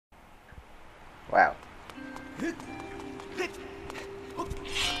Wow.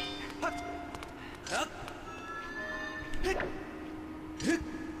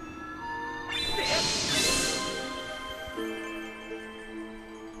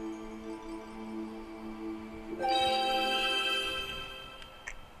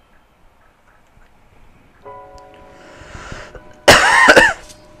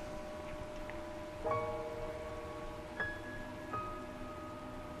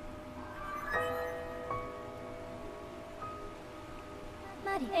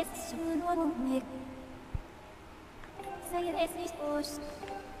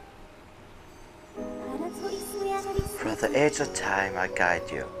 From the edge of time I guide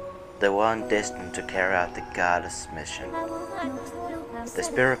you, the one destined to carry out the goddess' mission. The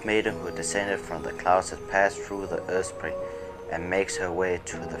spirit maiden who descended from the clouds has passed through the earthspring and makes her way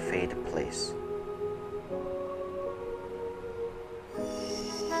to the fated place.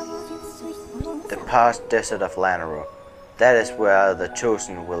 The past desert of Lanayru. That is where the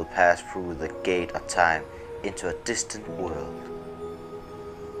chosen will pass through the gate of time into a distant world.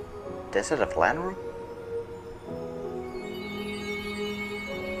 Desert of Lanayru?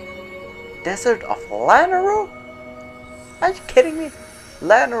 Desert of Lanayru? Are you kidding me?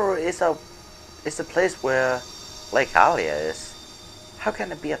 Lanayru is a place where Lake Hylia is. How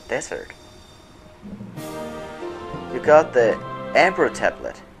can it be a desert? You got the Amber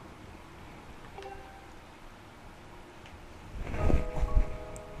tablet.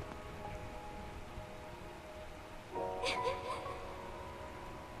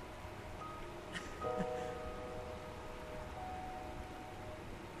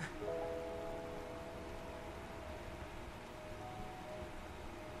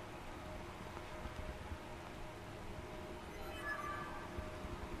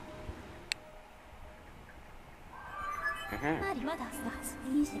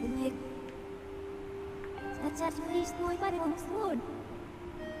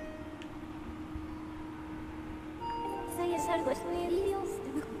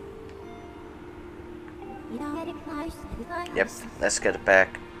 Yep, let's get it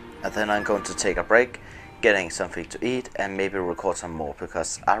back, and then I'm going to take a break, getting something to eat, and maybe record some more,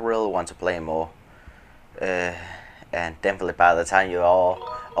 because I really want to play more. And definitely by the time you all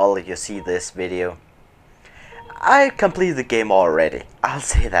of you see this video, I completed the game already. I'll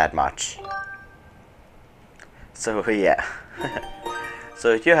say that much. So yeah.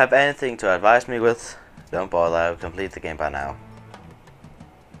 So if you have anything to advise me with, don't bother, I'll complete the game by now.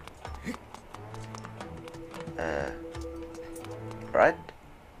 Right?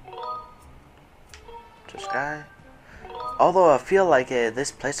 To Sky. Although I feel like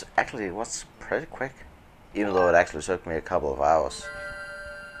this place actually was pretty quick, even though it actually took me a couple of hours.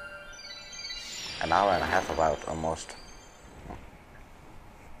 An hour and a half about, almost.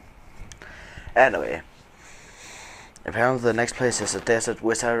 Anyway. Apparently the next place is a desert,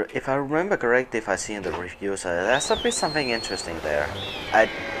 which if I remember correctly, if I see in the reviews, there's a bit something interesting there.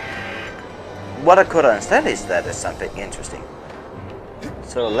 What I could understand is that it's something interesting.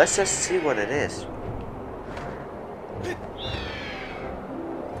 So let's just see what it is.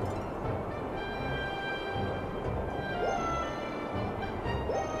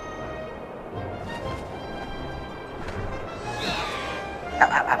 Ow,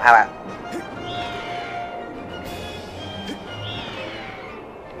 ow, ow, ow, ow.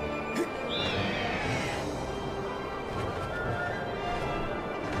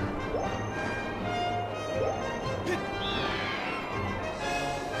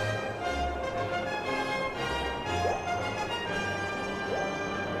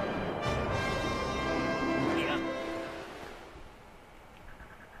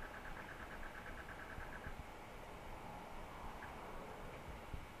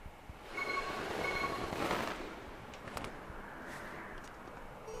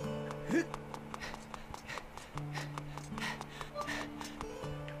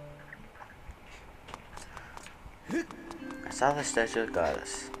 I saw the statue of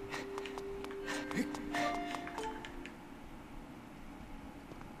goddess.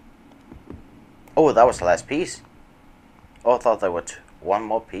 Oh, that was the last piece. Oh, I thought there was one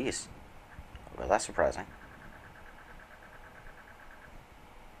more piece. Well, that's surprising.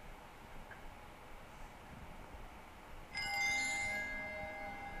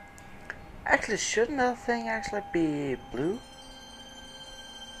 Actually, shouldn't that thing actually be blue?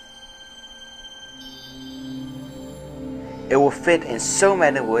 It would fit in so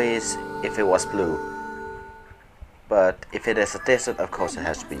many ways if it was blue. But if it is a desert, of course it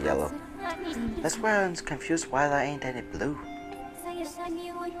has to be yellow. That's why I'm confused why there ain't any blue.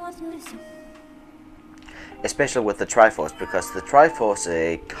 especially with the Triforce, because the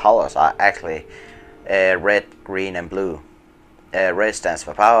Triforce colors are actually red, green, and blue. Red stands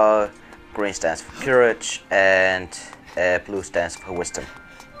for power, green stands for courage, and blue stands for wisdom.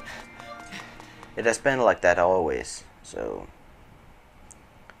 It has been like that always. So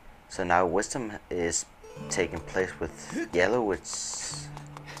now wisdom is taking place with yellow, which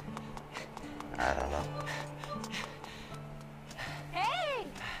I don't know. Hey!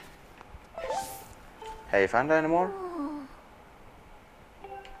 Have you found any more?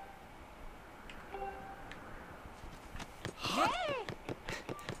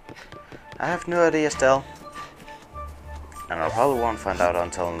 I have no idea still, and I probably won't find out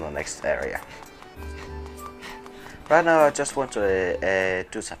until in the next area. Right now I just want to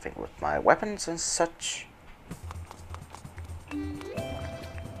do something with my weapons and such. And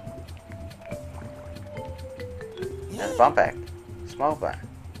a bomb bag. Small bag.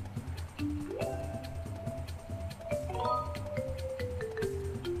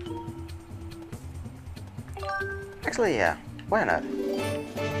 Actually, yeah. Why not?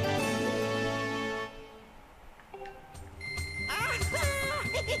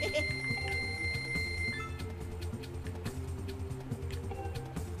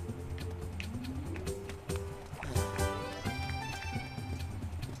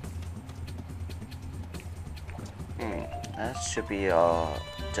 That should be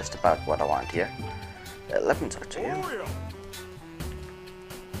just about what I want here. Let me talk to you.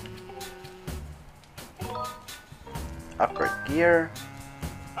 Upgrade gear.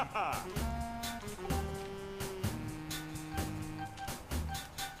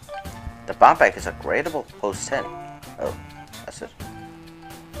 The bomb bag is upgradable. Post 10. Oh, that's it.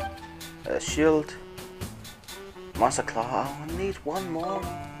 Shield. Monster claw. I need one more.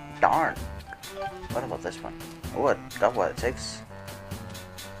 Darn. What about this one? Oh, I got what it takes.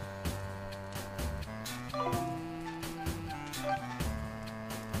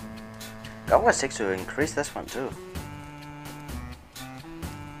 Got what it takes to increase this one too.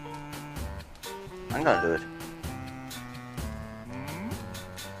 I'm gonna do it.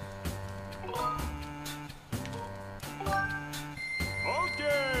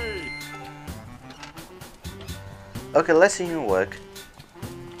 Okay. Okay, let's see you work.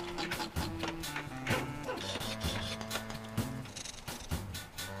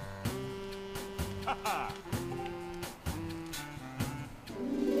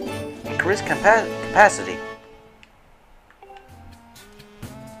 Increase capacity.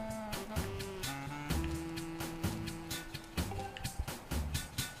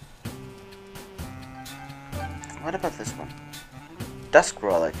 What about this one? Dusk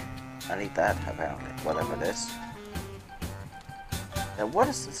relic. I need that apparently, whatever it is. Now what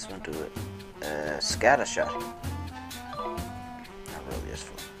does this one do? Scatter shot. Not really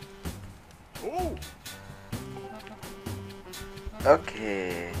useful. Oh.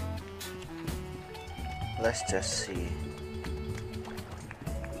 Okay. Let's just see.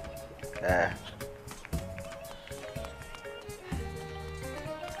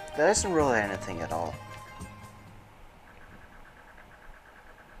 There isn't really anything at all.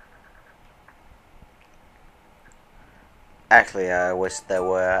 Actually, I wish there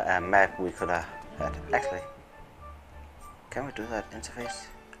were a map we could have had. Actually, can we do that? Interface?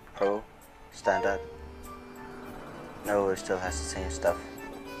 Pro? Standard? No, it still has the same stuff.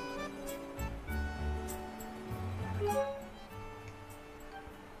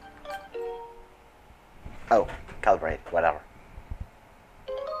 Oh, calibrate, whatever.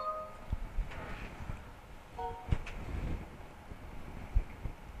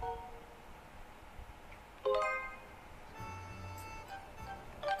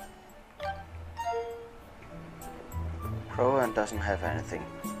 Pro and doesn't have anything.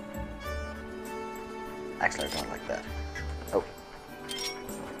 Actually, I don't like that. Oh.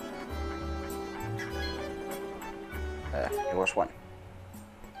 It was one.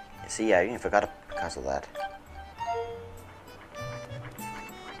 See, I even forgot it because of that.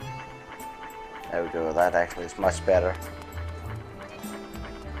 There we go, that actually is much better.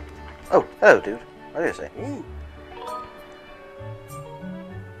 Oh, hello dude. What do you say? Ooh.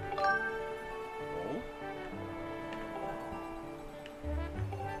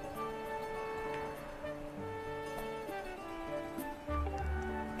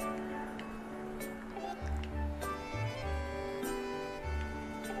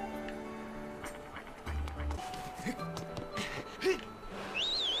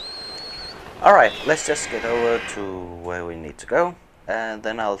 Alright, let's just get over to where we need to go, and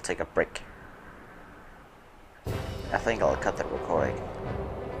then I'll take a break. I think I'll cut the recording,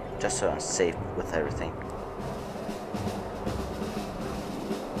 just so I'm safe with everything.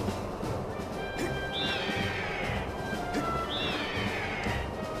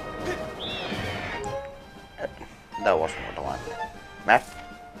 That wasn't what I wanted. Map.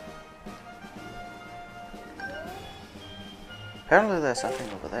 Apparently there's something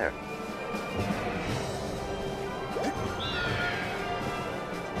over there.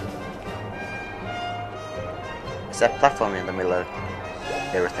 Is that platform in the middle of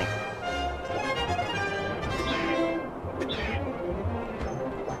everything?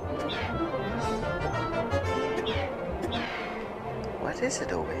 What is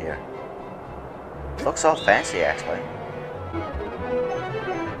it over here? Looks all fancy actually.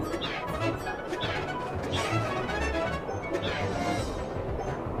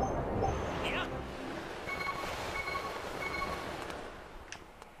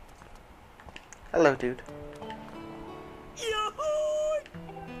 Hello, dude.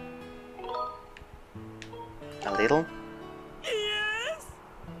 A little? Yes.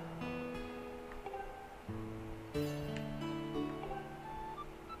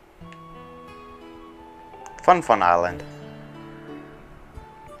 Fun island.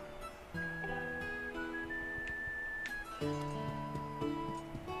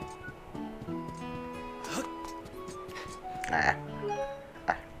 Nah.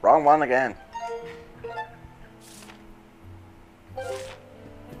 Wrong one again.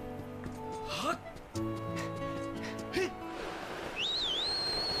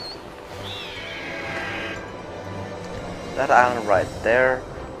 That island right there.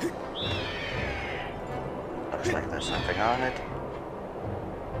 Looks like there's something on it.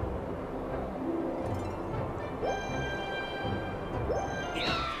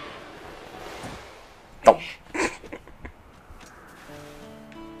 Oh.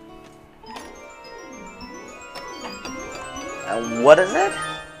 And what is it?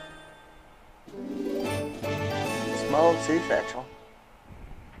 Small sea satchel.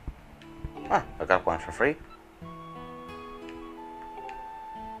 Ah, I got one for free.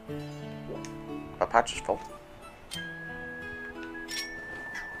 My pouch is full.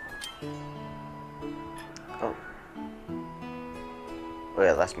 Oh. Oh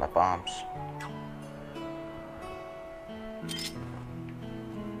yeah, that's my bombs.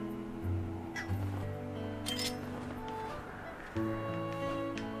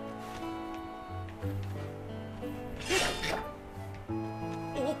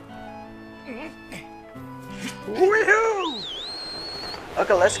 Woohoo!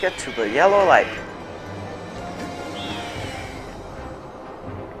 Okay, let's get to the yellow light.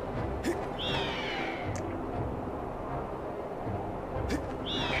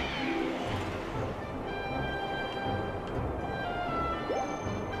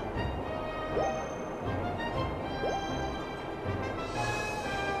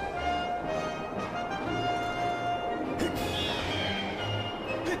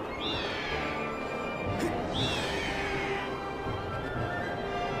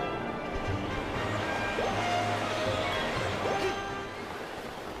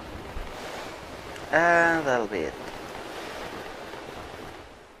 And that'll be it.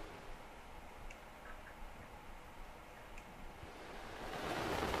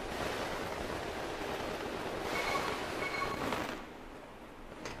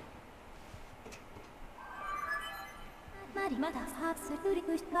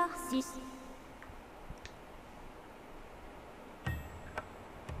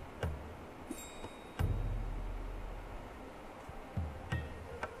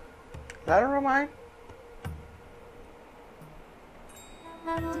 That remind?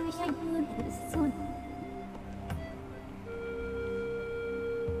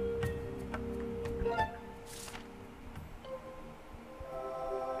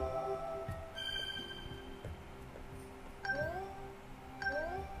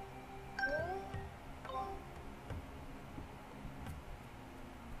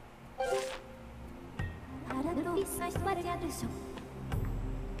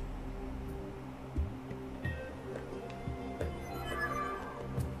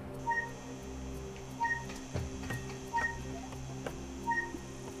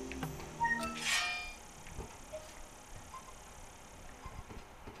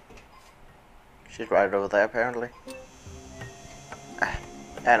 She's right over there apparently.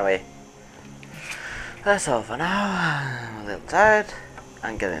 Anyway, that's all for now. I'm a little tired.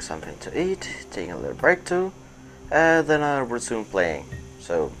 I'm getting something to eat, taking a little break too, then I'll resume playing.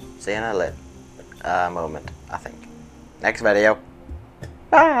 So, see you in a moment, I think. Next video.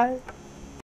 Bye!